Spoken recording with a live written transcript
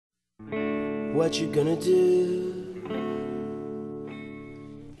What you gonna do?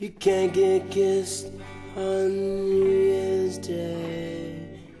 You can't get kissed on New Year's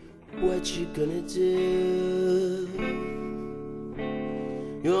Day. What you gonna do?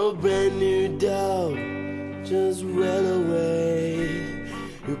 Your brand new dog just ran away.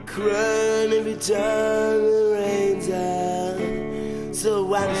 You're crying every time it rains out. So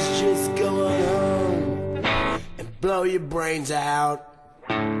why don't you just go on home and blow your brains out?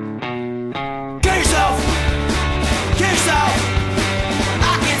 Kill yourself! Kill yourself!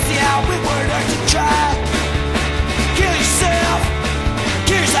 I can see how it would hurt to try. Kill yourself!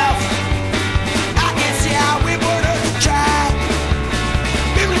 Kill yourself! I can see how it would hurt to try.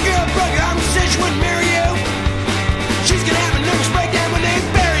 Even a girl broke your arm and said she wouldn't marry you. She's gonna have a nervous breakdown when they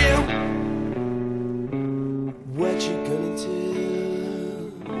bury you. What you gonna do?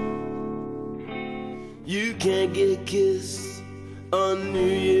 You can't get a kiss on New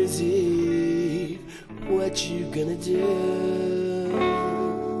Year's Eve. What you gonna do?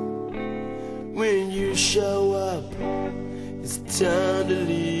 When you show up, it's time to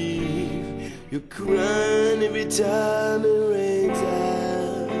leave. You're crying every time it rains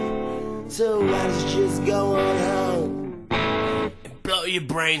out. So why don't you just go on home and blow your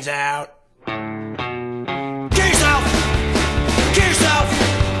brains out?